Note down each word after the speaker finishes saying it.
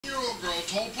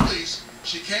told police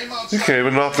she came outside. You came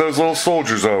and knocked those little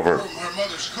soldiers over. From her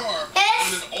mother's car.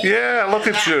 Yeah, look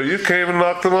at you. You came and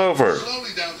knocked them over.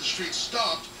 Slowly down the street,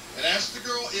 stopped and asked the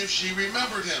girl if she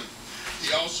remembered him.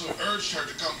 He also urged her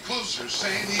to come closer,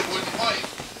 saying he wouldn't fight.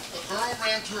 The girl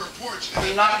ran to her porch and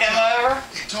you knock him over?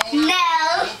 He told her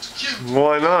he looked cute.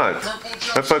 Why not?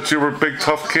 I thought you were a big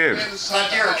tough kid. I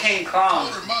thought you were King Kong.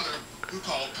 Told her mother, who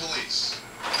called police.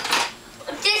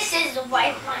 This is the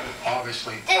white one.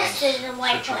 Obviously, This is the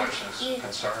white one. situations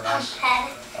concern us. Head.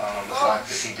 The fact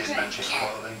that he did mention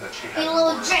clothing that she had You on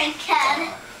little her, drink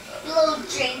head. You little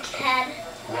drink head.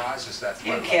 rises that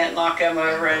You threat can't knock him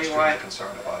level. over And we're extremely anyway.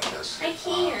 concerned about this. I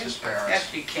can. Just parents,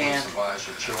 Yes, you can. please advise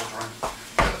your children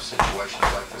if situations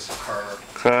like this occur.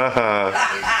 Ha ha.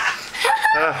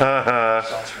 Ha ha ha.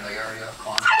 Results from the area.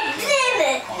 I did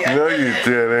it. Yeah. No, you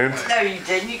didn't. No, you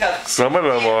didn't. You got Some of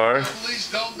them are. The police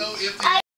don't know if the I